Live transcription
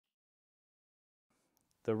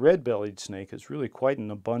The red-bellied snake is really quite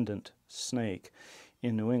an abundant snake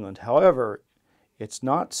in New England. However, it's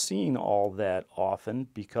not seen all that often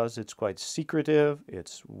because it's quite secretive,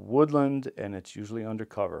 it's woodland, and it's usually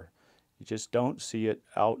undercover. You just don't see it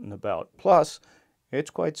out and about. Plus,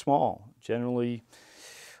 it's quite small, generally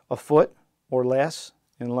a foot or less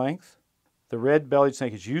in length. The red-bellied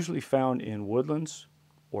snake is usually found in woodlands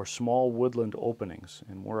or small woodland openings.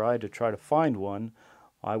 And were I to try to find one,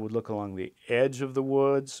 I would look along the edge of the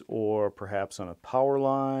woods, or perhaps on a power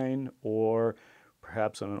line, or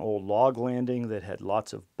perhaps on an old log landing that had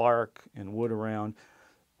lots of bark and wood around,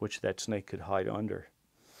 which that snake could hide under.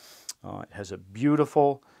 It has a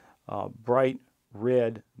beautiful, bright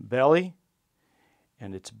red belly,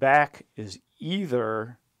 and its back is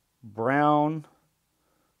either brown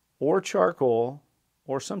or charcoal,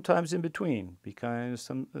 or sometimes in between, because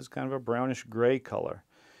it's kind of a brownish gray color,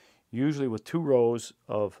 usually with 2 rows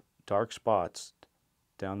of dark spots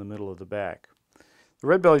down the middle of the back. The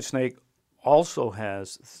red-bellied snake also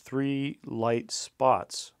has 3 light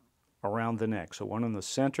spots around the neck, so one in the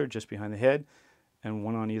center just behind the head and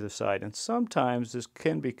one on either side. And sometimes this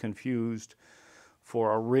can be confused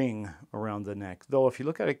for a ring around the neck, though if you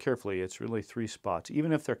look at it carefully, it's really 3 spots,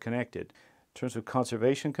 even if they're connected. In terms of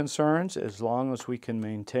conservation concerns, as long as we can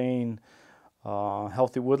maintain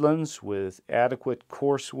healthy woodlands with adequate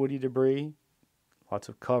coarse woody debris, lots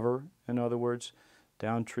of cover, in other words,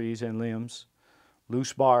 down trees and limbs,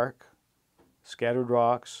 loose bark, scattered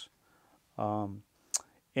rocks,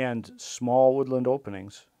 and small woodland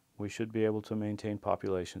openings, we should be able to maintain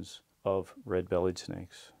populations of red-bellied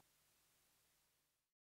snakes.